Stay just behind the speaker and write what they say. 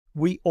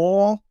We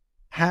all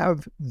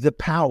have the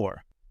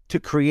power to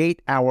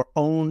create our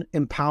own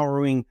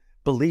empowering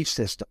belief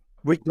system,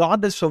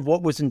 regardless of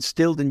what was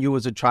instilled in you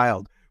as a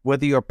child,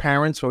 whether your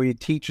parents or your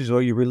teachers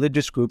or your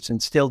religious groups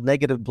instilled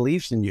negative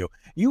beliefs in you.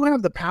 You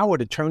have the power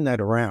to turn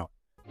that around.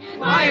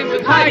 Lions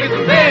and tigers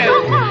and bears.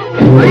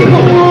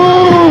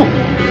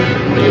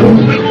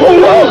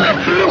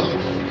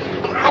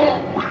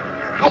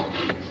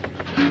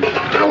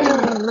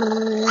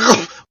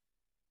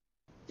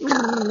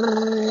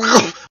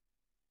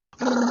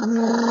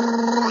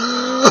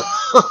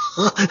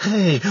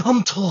 Hey,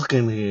 I'm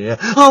talking here.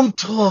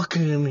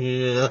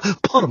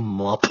 Put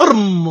 'em up.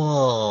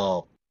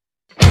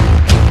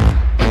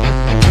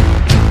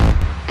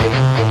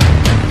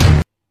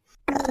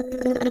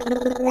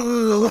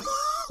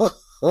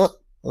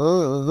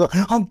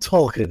 I'm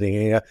talking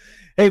here.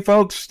 Hey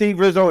folks, Steve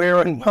Rizzo here,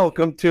 and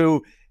welcome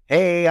to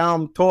Hey,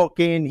 I'm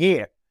Talking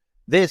Here.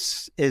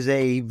 This is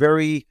a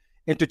very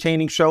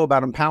entertaining show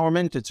about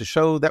empowerment. It's a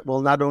show that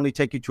will not only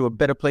take you to a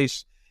better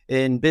place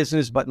in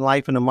business, but in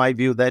life, and in my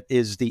view, that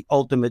is the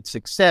ultimate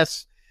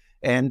success.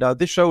 And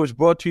this show is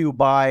brought to you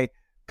by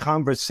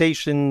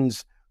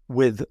Conversations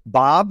with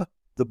Bob.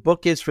 The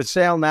book is for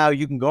sale now.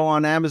 You can go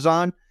on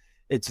Amazon.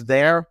 It's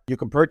there. You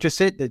can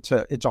purchase it. It's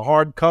a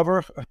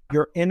hardcover.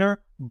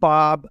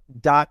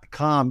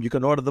 yourinnerbob.com. You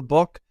can order the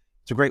book.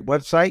 It's a great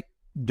website.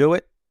 Do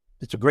it.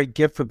 It's a great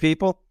gift for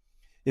people.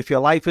 If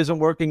your life isn't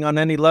working on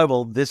any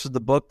level, this is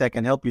the book that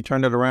can help you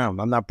turn it around.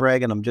 I'm not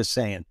bragging. I'm just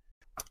saying.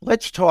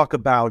 Let's talk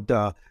about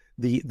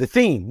the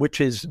theme,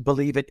 which is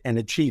believe it and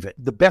achieve it.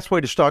 The best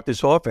way to start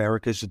this off,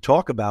 Eric, is to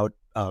talk about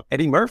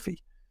Eddie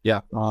Murphy.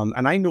 Yeah.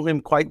 And I knew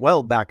him quite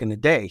well back in the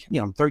day. You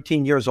know, I'm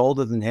 13 years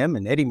older than him,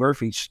 and Eddie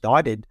Murphy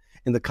started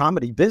in the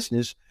comedy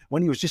business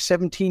when he was just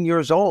 17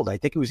 years old. I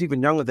think he was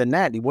even younger than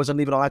that. He wasn't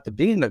even allowed to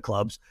be in the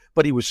clubs,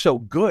 but he was so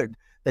good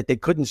that they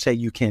couldn't say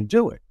you can't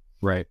do it.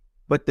 Right.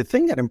 But the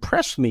thing that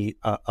impressed me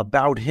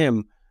about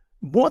him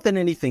more than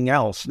anything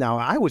else, now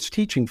I was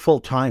teaching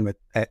full time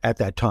at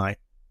that time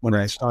when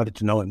I started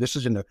to know him. This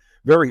is in the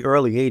very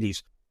early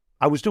 80s.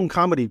 I was doing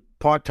comedy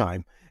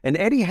part-time, and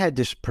Eddie had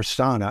this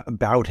persona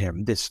about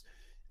him, this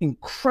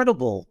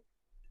incredible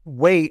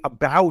way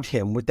about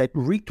him that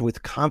reeked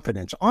with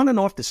confidence on and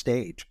off the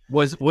stage.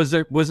 Was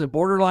it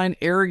borderline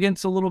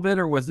arrogance a little bit,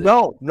 or was it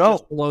no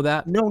just below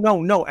that?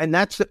 No. And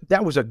that's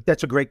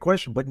a great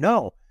question, but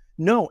no,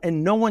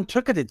 and no one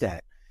took it at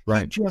that.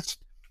 Right.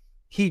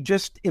 He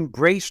just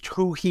embraced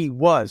who he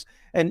was.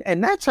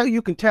 And that's how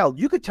you can tell.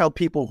 You could tell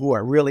people who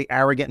are really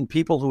arrogant and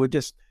people who would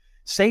just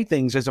say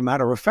things as a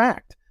matter of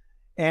fact.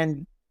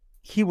 And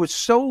he was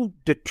so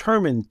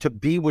determined to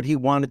be what he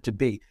wanted to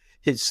be.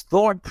 His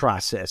thought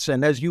process,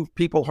 and as you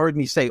people heard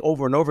me say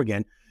over and over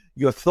again,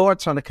 your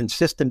thoughts on a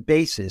consistent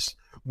basis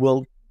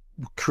will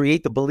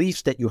create the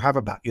beliefs that you have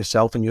about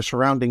yourself and your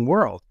surrounding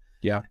world.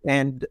 Yeah.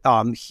 And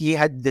he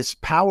had this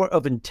power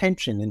of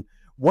intention, and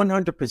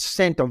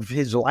 100% of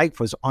his life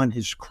was on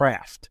his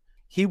craft.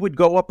 He would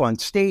go up on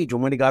stage,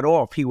 and when he got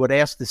off, he would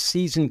ask the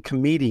seasoned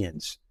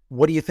comedians,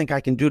 what do you think I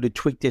can do to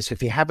tweak this?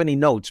 If you have any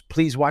notes,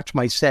 please watch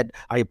my set.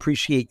 I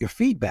appreciate your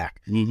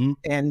feedback. Mm-hmm.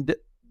 And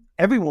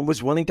everyone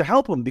was willing to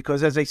help him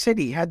because, as I said,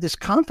 he had this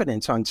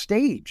confidence on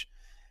stage.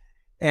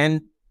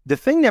 And the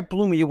thing that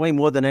blew me away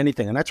more than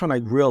anything, and that's when I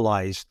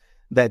realized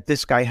that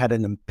this guy had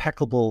an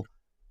impeccable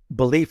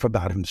belief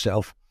about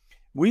himself.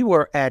 We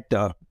were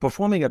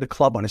performing at a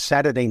club on a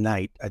Saturday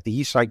night at the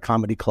East Side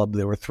Comedy Club.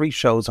 There were 3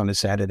 shows on a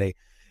Saturday,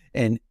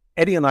 and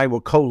Eddie and I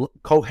were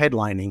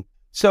co-headlining.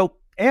 So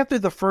after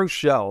the first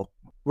show,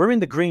 we're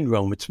in the green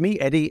room. It's me,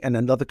 Eddie, and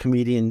another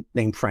comedian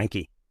named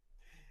Frankie.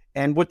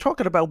 And we're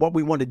talking about what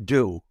we want to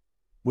do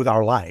with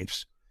our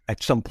lives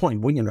at some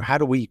point. Where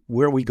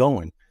are we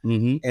going?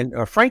 Mm-hmm.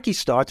 And Frankie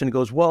starts and he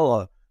goes,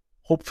 well,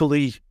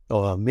 hopefully,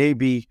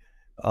 maybe,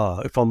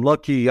 if I'm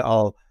lucky,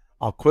 I'll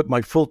quit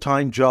my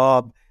full-time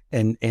job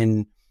and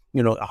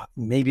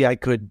maybe I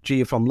could,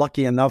 if I'm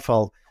lucky enough,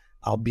 I'll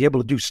be able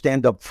to do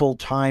stand-up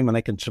full-time and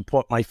I can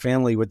support my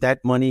family with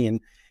that money.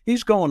 And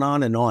he's going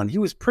on and on. He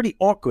was pretty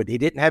awkward. He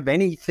didn't have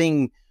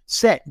anything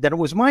set. Then it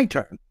was my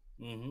turn.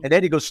 Mm-hmm. And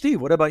Eddie goes, Steve,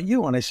 what about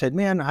you? And I said,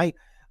 man,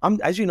 I'm,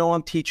 as you know,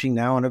 I'm teaching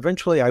now, and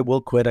eventually I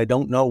will quit. I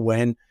don't know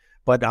when,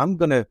 but I'm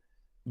going to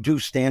do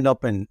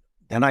stand-up. And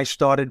then I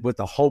started with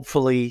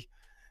hopefully,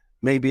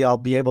 maybe I'll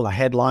be able to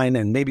headline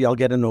and maybe I'll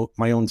get into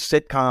my own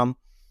sitcom.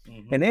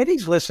 Mm-hmm. And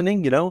Eddie's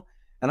listening,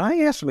 and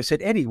I asked him, I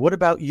said, Eddie, what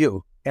about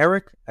you?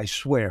 Eric, I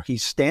swear, he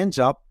stands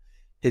up,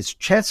 his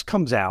chest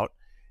comes out,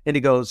 and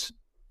he goes,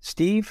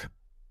 Steve,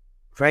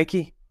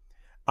 Frankie,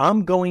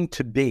 I'm going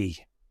to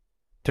be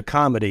to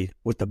comedy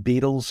what the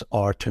Beatles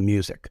are to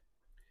music.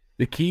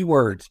 The key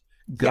words,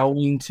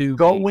 going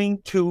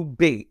to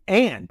be.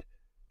 And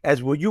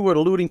as what you were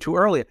alluding to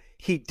earlier,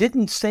 he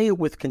didn't say it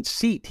with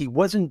conceit. He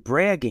wasn't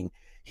bragging.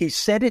 He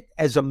said it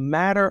as a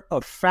matter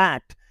of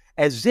fact,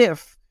 as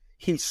if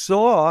he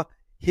saw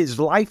his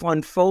life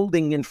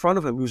unfolding in front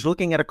of him. He was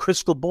looking at a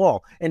crystal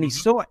ball, and he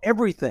saw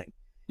everything.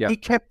 Yeah. He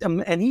kept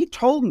him, and he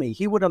told me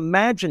he would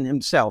imagine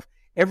himself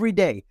every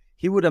day.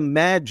 He would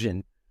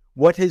imagine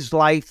what his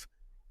life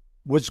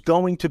was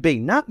going to be.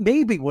 Not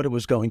maybe what it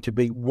was going to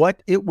be,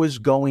 what it was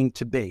going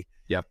to be.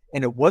 Yep.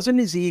 And it wasn't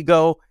his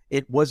ego.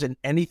 It wasn't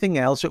anything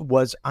else. It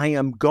was, I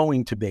am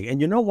going to be.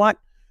 And you know what?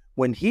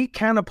 When he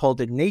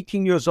catapulted and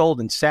 18 years old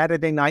and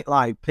Saturday Night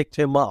Live picked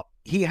him up,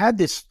 he had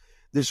this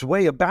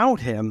way about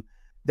him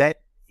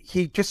that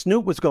he just knew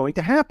it was going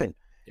to happen.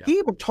 Yeah. He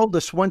even told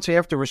us once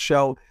after a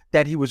show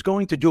that he was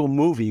going to do a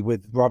movie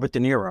with Robert De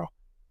Niro.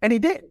 And he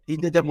did. He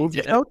did that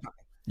movie Showtime.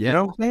 Yeah. You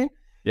know what I'm saying?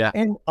 Yeah.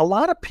 And a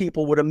lot of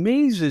people, what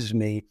amazes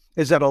me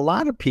is that a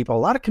lot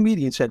of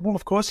comedians said, well,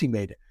 of course he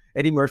made it.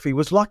 Eddie Murphy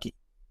was lucky.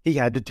 He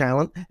had the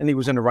talent and he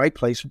was in the right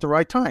place at the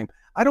right time.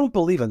 I don't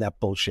believe in that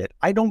bullshit.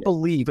 I don't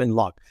believe in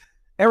luck.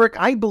 Eric,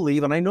 I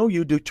believe, and I know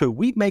you do too,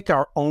 we make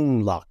our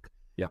own luck.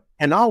 Yeah.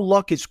 And our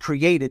luck is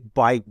created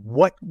by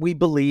what we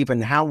believe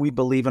and how we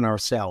believe in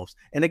ourselves.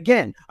 And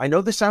again, I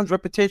know this sounds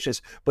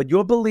repetitious, but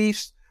your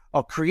beliefs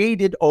are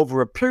created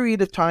over a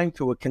period of time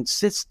through a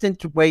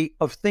consistent way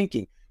of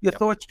thinking. Your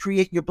thoughts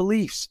create your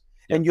beliefs,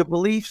 and your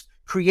beliefs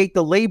create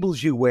the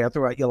labels you wear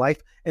throughout your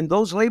life, and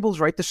those labels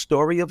write the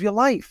story of your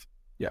life.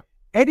 Yeah.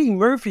 Eddie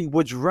Murphy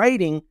was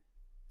writing,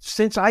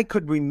 since I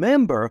could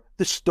remember,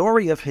 the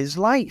story of his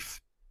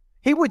life.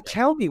 He would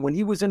tell me when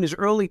he was in his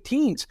early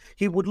teens,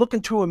 he would look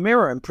into a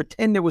mirror and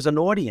pretend there was an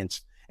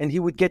audience, and he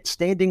would get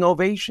standing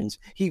ovations.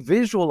 He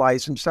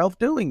visualized himself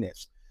doing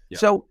this. Yeah.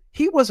 So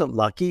he wasn't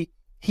lucky.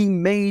 He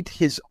made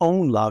his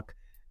own luck.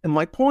 And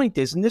my point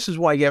is, and this is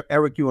why,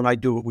 Eric, you and I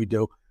do what we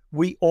do,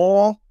 we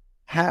all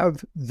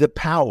have the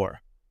power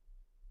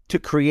to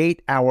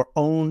create our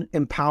own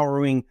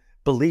empowering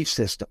belief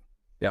system,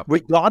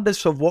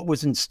 regardless of what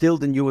was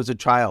instilled in you as a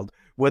child,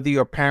 whether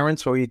your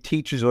parents or your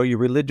teachers or your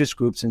religious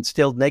groups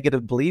instilled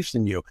negative beliefs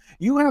in you.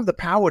 You have the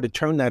power to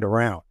turn that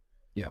around.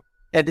 Yeah.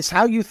 And it's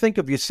how you think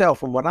of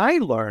yourself. And what I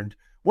learned,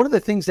 one of the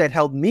things that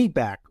held me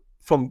back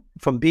from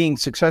being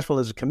successful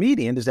as a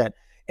comedian is that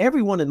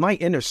everyone in my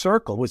inner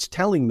circle was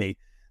telling me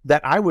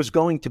that I was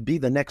going to be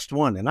the next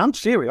one. And I'm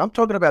serious. I'm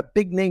talking about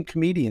big name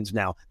comedians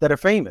now that are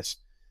famous.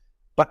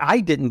 But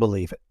I didn't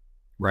believe it.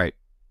 Right.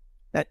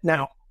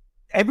 Now,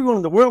 everyone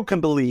in the world can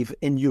believe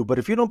in you, but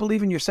if you don't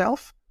believe in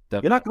yourself,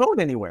 you're not going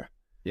anywhere.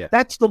 Yeah.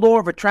 That's the law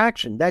of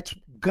attraction. That's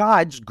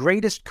God's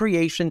greatest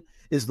creation,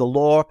 is the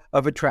law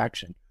of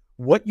attraction.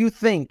 What you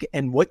think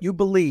and what you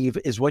believe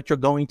is what you're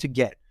going to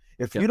get.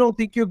 If you don't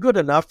think you're good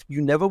enough,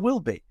 you never will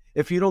be.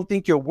 If you don't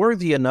think you're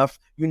worthy enough,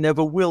 you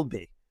never will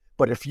be.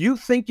 But if you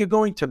think you're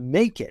going to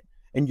make it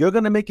and you're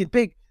going to make it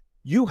big,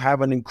 you have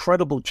an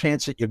incredible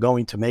chance that you're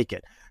going to make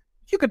it.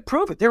 You could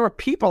prove it. There are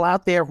people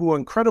out there who are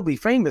incredibly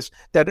famous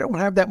that don't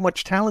have that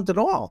much talent at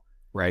all.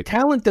 Right.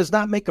 Talent does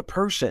not make a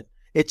person.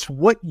 It's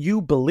what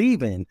you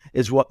believe in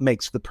is what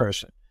makes the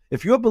person.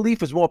 If your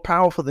belief is more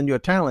powerful than your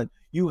talent,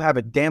 you have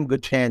a damn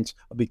good chance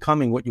of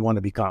becoming what you want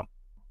to become.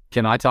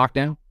 Can I talk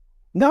now?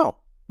 No.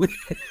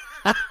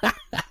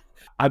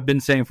 I've been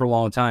saying for a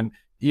long time,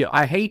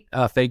 I hate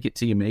fake it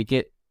till you make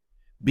it.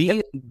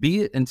 Be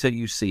it until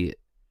you see it.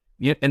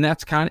 Yeah, and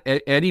that's kind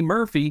of Eddie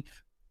Murphy.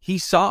 He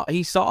saw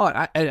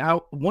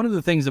it. One of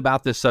the things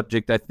about this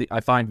subject I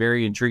find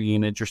very intriguing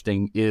and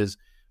interesting is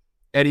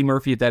Eddie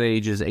Murphy at that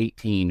age is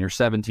 18 or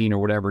 17 or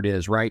whatever it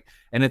is, right?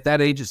 And at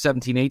that age of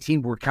 17,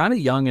 18, we're kind of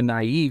young and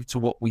naive to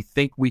what we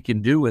think we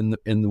can do in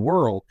the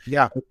world.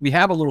 Yeah. We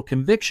have a little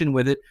conviction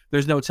with it.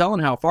 There's no telling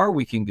how far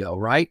we can go,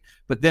 right?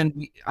 But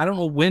then I don't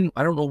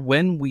know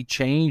when we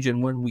change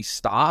and when we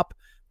stop,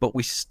 but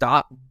we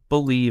stop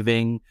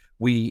believing,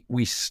 we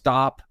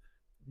stop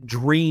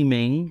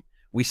dreaming.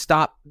 We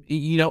stop,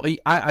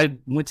 I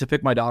went to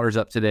pick my daughters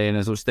up today, and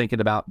as I was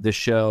thinking about this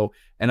show,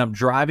 and I'm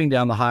driving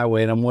down the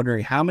highway, and I'm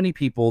wondering how many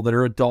people that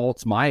are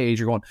adults my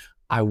age are going,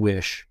 I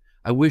wish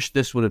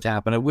this would have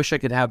happened. I wish I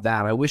could have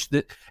that. I wish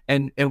that,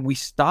 and we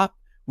stop,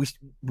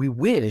 we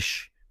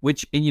wish,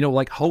 which,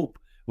 like hope.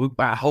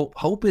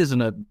 Hope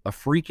isn't a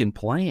freaking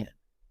plan.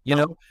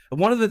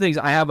 One of the things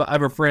I have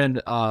a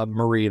friend,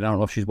 Marie, and I don't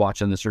know if she's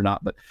watching this or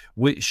not, but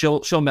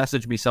she'll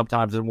message me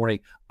sometimes in the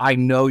morning. I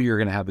know you're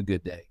going to have a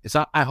good day. It's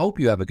not, I hope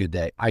you have a good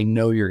day. I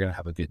know you're going to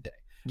have a good day.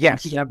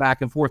 Yes. We keep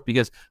back and forth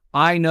because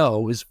I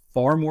know is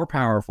far more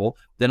powerful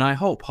than I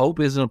hope. Hope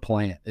isn't a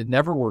plan. It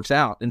never works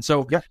out. And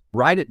so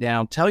write it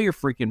down, tell your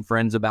freaking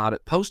friends about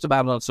it, post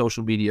about it on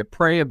social media,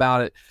 pray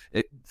about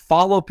it,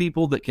 follow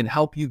people that can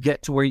help you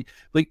get to where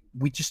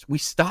we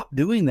stop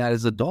doing that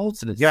as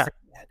adults. And it's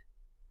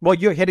Well,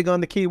 you're hitting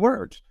on the key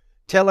words.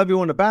 Tell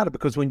everyone about it,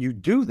 because when you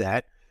do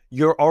that,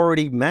 you're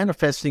already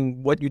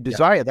manifesting what you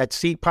desire. Yep. That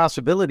seed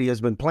possibility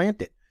has been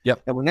planted.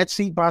 Yep. And when that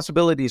seed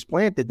possibility is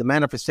planted, the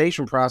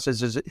manifestation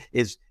process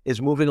is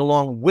moving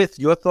along with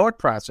your thought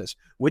process,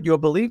 with your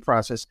belief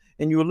process.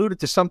 And you alluded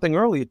to something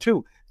earlier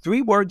too.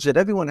 3 words that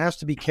everyone has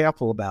to be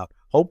careful about: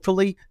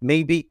 hopefully,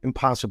 maybe, and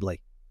possibly.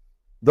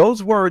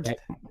 Those words,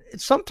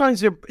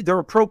 sometimes they're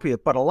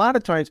appropriate, but a lot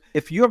of times,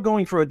 if you're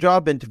going for a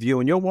job interview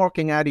and you're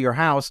walking out of your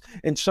house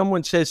and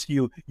someone says to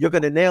you, you're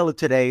going to nail it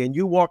today, and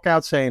you walk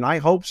out saying, I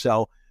hope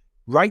so,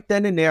 right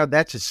then and there,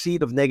 that's a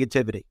seed of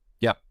negativity.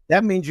 Yep.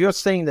 That means you're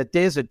saying that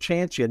there's a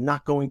chance you're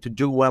not going to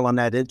do well on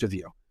that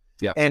interview.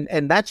 Yeah.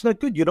 And that's not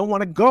good. You don't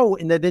want to go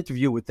in that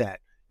interview with that.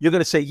 You're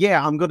going to say,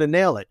 yeah, I'm going to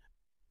nail it.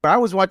 But I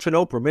was watching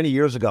Oprah many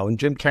years ago, and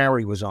Jim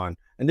Carrey was on.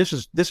 And this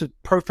is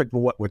perfect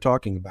for what we're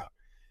talking about.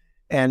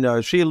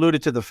 And she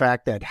alluded to the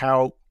fact that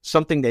how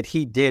something that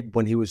he did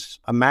when he was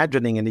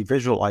imagining and he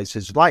visualized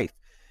his life.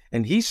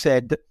 And he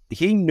said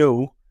he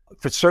knew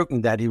for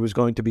certain that he was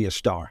going to be a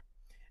star.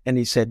 And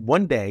he said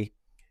one day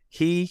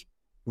he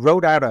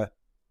wrote out a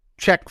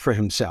check for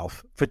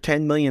himself for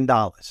 $10 million.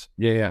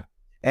 Yeah.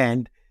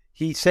 And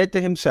he said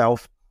to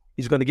himself,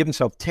 he's going to give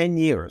himself 10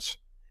 years.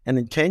 And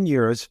in 10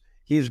 years,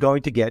 he's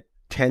going to get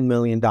 $10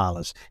 million.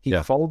 He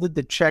folded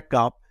the check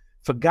up,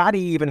 forgot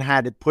he even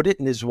had it, put it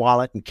in his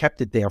wallet, and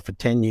kept it there for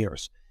 10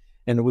 years.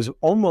 And it was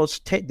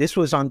this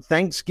was on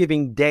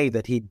Thanksgiving Day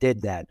that he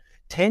did that.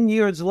 10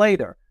 years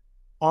later,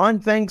 on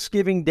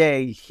Thanksgiving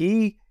Day,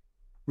 he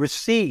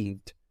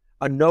received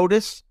a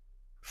notice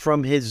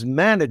from his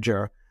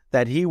manager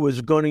that he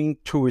was going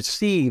to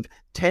receive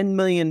 $10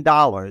 million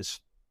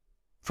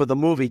for the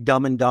movie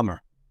Dumb and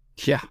Dumber.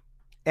 Yeah.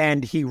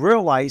 And he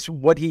realized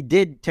what he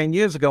did 10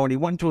 years ago, and he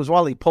went to his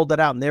wallet, he pulled it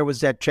out, and there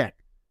was that check.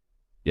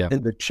 Yeah.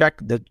 And the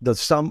check, the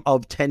sum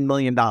of $10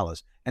 million.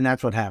 And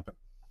that's what happened.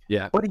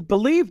 Yeah. But he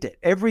believed it.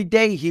 Every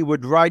day he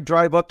would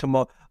drive up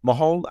to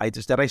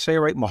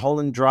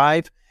Mulholland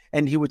Drive,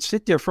 and he would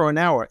sit there for an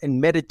hour and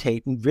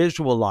meditate and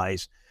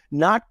visualize,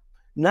 not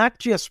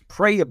just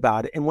pray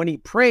about it. And when he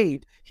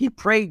prayed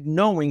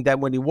knowing that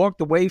when he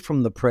walked away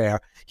from the prayer,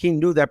 he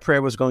knew that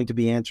prayer was going to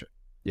be answered.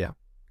 Yeah.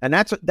 And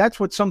that's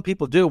what some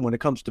people do when it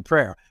comes to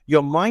prayer.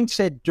 Your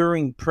mindset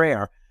during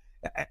prayer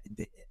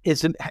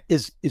is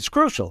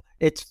crucial.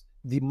 It's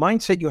the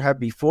mindset you have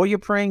before you're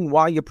praying,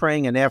 while you're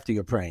praying, and after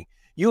you're praying.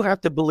 You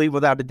have to believe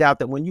without a doubt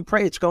that when you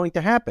pray, it's going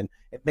to happen.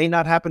 It may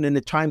not happen in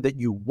the time that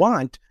you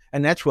want,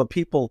 and that's where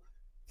people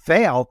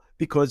fail,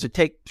 because it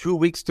takes 2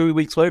 weeks, 3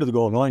 weeks later to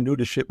go, well, I knew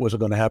this shit wasn't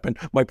going to happen.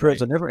 My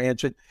prayers are never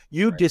answered.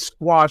 You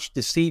squashed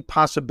the seed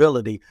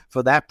possibility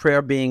for that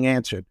prayer being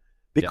answered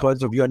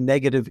because of your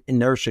negative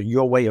inertia,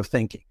 your way of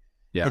thinking.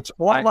 Yeah. It's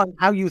all on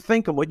how you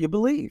think and what you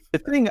believe. The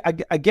thing,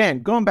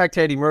 again, going back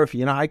to Eddie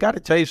Murphy, I got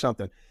to tell you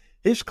something.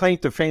 His claim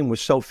to fame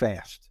was so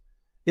fast.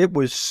 It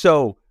was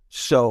so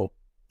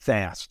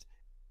fast.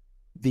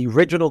 The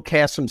original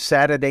cast from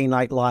Saturday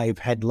Night Live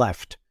had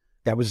left.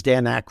 That was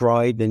Dan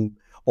Aykroyd and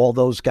all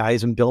those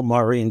guys, and Bill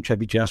Murray and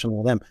Chevy Chase and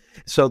all them.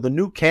 So the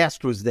new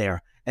cast was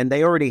there, and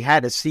they already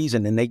had a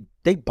season, and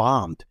they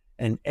bombed.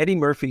 And Eddie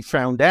Murphy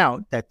found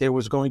out that there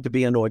was going to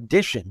be an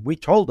audition. We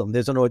told him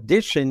there's an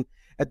audition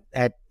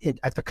at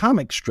the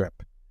comic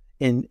strip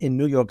in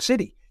New York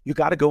City. You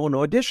got to go and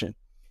audition.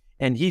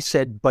 And he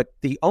said, but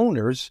the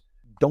owners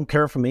don't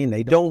care for me, and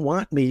they don't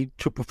want me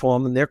to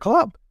perform in their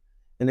club.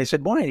 And they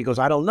said, why? And he goes,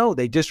 I don't know.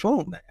 They just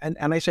won't. And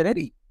I said,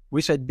 Eddie,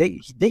 we said,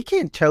 they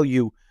can't tell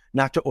you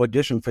not to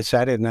audition for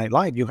Saturday Night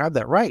Live. You have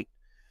that right.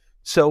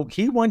 So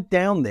he went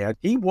down there.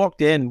 He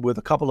walked in with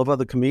a couple of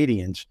other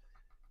comedians.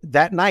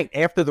 That night,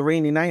 after the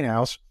Rainy Night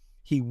House,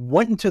 he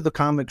went into the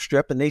comic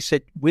strip, and they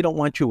said, we don't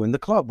want you in the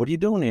club. What are you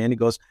doing here? And he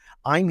goes,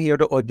 I'm here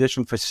to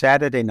audition for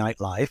Saturday Night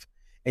Live,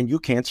 and you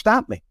can't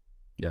stop me.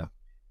 Yeah.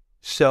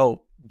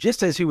 So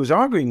just as he was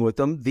arguing with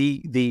them,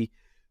 the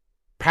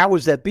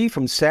powers that be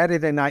from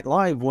Saturday Night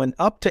Live went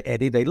up to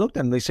Eddie. They looked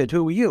at him. They said,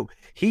 who are you?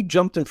 He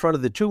jumped in front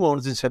of the two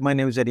owners and said, my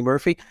name is Eddie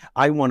Murphy.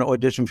 I want to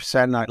audition for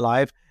Saturday Night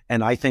Live,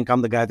 and I think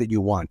I'm the guy that you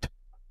want.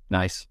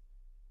 Nice.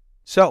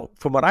 So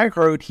from what I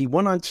heard, he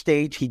went on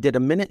stage. He did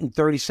 1 minute and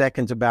 30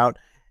 seconds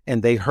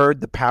and they heard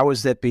the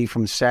powers that be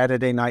from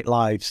Saturday Night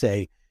Live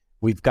say,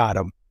 we've got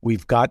him.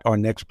 We've got our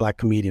next black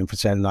comedian for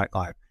Saturday Night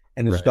Live.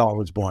 And a star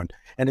was born.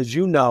 And as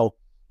you know,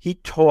 he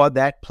tore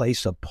that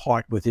place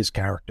apart with his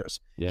characters.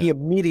 Yeah. He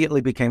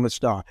immediately became a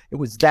star. It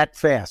was that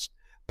fast.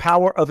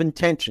 Power of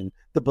intention,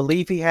 the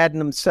belief he had in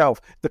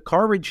himself, the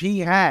courage he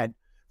had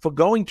for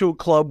going to a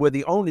club where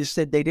the owners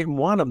said they didn't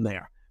want him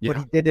there, but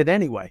he did it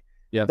anyway.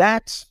 Yeah.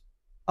 That's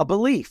a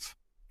belief.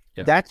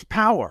 Yeah. That's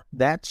power.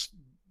 That's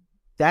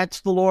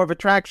the law of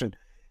attraction.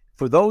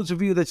 For those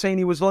of you that saying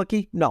he was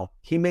lucky, no,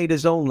 he made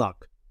his own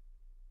luck.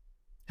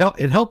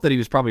 It helped that he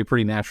was probably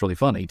pretty naturally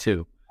funny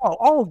too.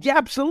 Oh, yeah,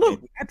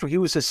 absolutely. He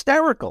was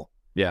hysterical.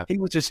 Yeah, he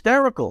was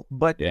hysterical.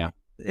 But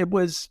it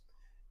was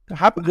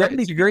how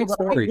many great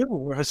story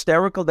were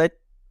hysterical that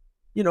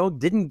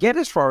didn't get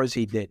as far as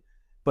he did.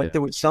 But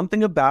there was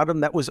something about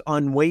him that was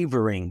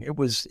unwavering. It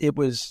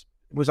was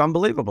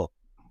unbelievable.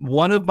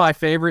 One of my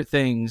favorite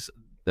things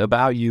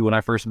about you when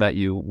I first met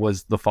you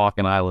was the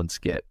Falcon Island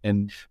skit,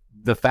 and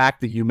the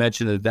fact that you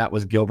mentioned that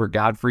was Gilbert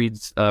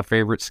Gottfried's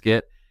favorite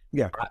skit.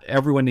 Yeah,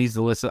 everyone needs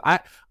to listen.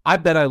 I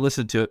bet I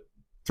listen to it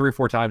 3 or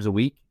 4 times a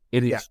week.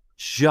 It is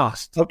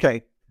just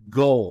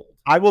gold.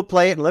 I will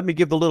play it, and let me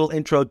give the little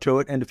intro to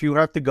it. And if you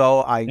have to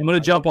go, I'm going to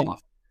jump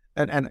off.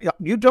 And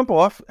you jump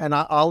off, and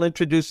I'll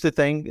introduce the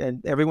thing,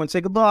 and everyone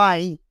say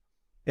goodbye.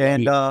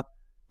 And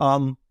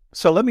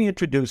so let me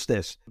introduce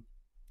this.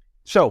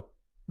 So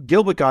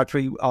Gilbert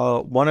Gottfried,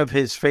 one of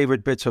his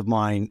favorite bits of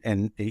mine,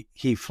 and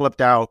he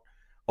flipped out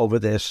over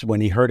this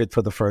when he heard it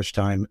for the first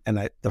time.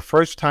 And the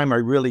first time I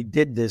really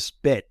did this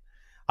bit,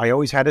 I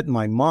always had it in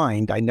my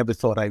mind. I never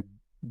thought I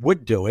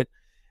would do it.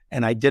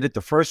 And I did it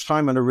the first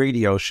time on a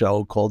radio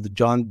show called the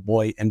John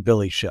Boy and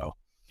Billy Show.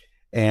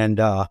 And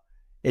the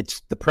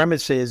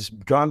premise is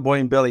John Boy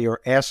and Billy are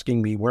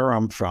asking me where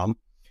I'm from.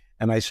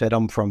 And I said,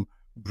 I'm from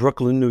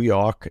Brooklyn, New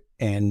York.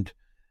 And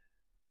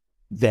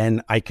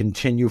then I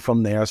continue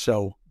from there.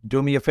 So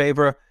do me a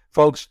favor,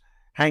 folks,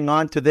 hang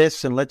on to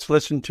this and let's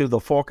listen to the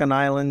Falkland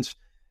Islands.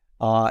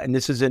 And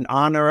this is in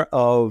honor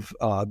of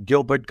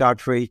Gilbert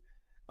Gottfried.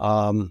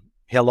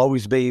 He'll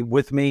always be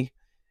with me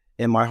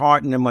in my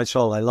heart and in my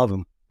soul. I love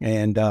him.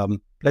 And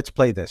let's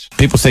play this.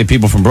 People say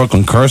people from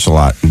Brooklyn curse a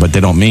lot, but they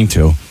don't mean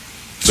to.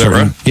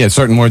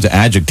 Certain words are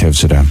adjectives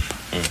to them.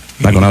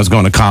 Like when I was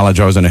going to college,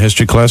 I was in a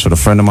history class with a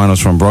friend of mine who was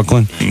from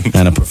Brooklyn,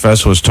 and a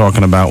professor was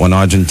talking about when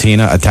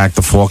Argentina attacked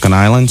the Falkland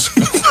Islands.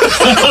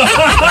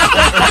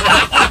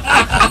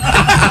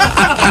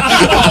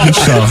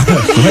 So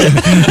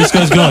this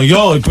guy's going,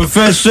 yo,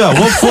 professor,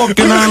 what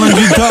Falkland Islands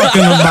you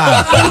talking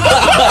about?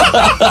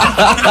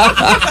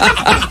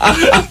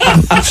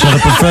 So the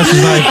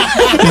professor's like,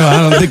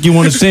 I don't think you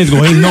understand. He's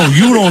going, hey, no,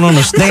 you don't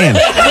understand.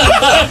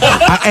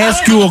 I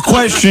ask you a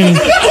question,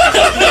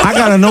 I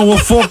gotta know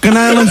what Falkland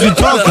Islands you're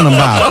talking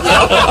about.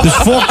 There's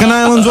Falkland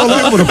Islands all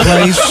over the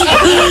place.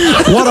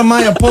 What am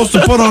I supposed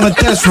to put on a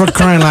test for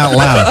crying out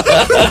loud?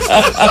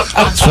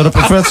 So the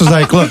professor's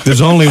like, look,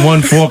 there's only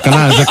one Falkland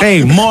Island. He's like,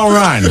 hey,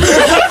 moron.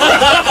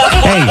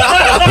 Hey,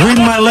 read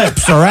my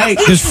lips, all right?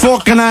 There's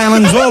Falkland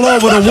Islands all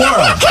over the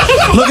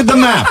world. Look at the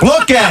map.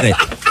 Look at it.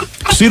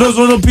 See those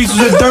little pieces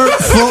of dirt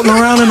floating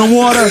around in the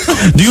water?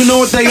 Do you know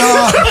what they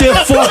are? They're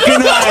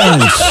Falkland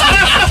Islands.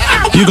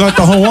 You got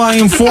the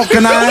Hawaiian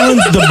Falkland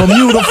Islands, the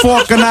Bermuda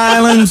Falkland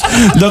Islands,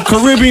 the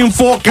Caribbean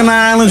Falkland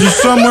Islands, and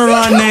somewhere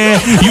on there,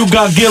 you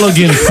got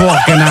Gilligan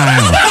Falkland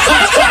Islands.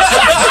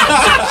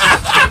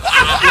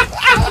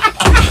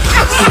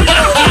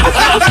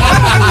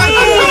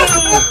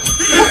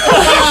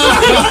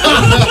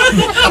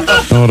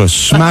 I ought to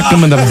smack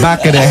him in the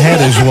back of the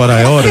head is what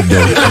I ought to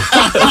do.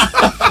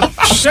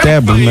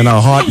 Stab him in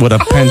the heart with a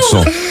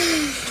pencil.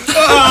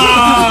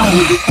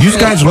 You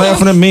guys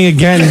laughing at me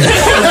again?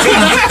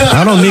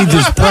 I don't need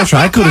this pressure.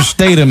 I could have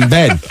stayed in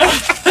bed.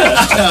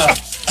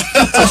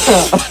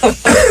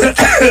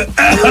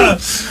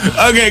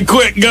 Okay,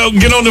 quick, go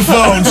get on the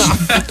phones.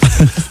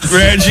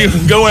 Reggie,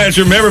 go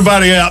answer them.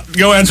 Everybody out.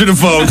 Go answer the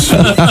phones. Go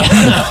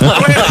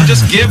ahead and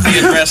just give the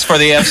address for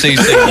the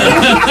FCC.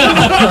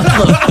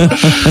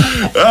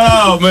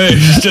 Oh, man,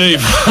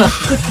 Steve.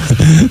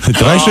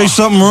 Did I say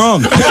something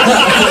wrong?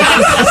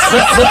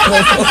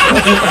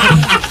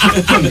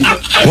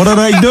 What did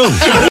I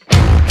do?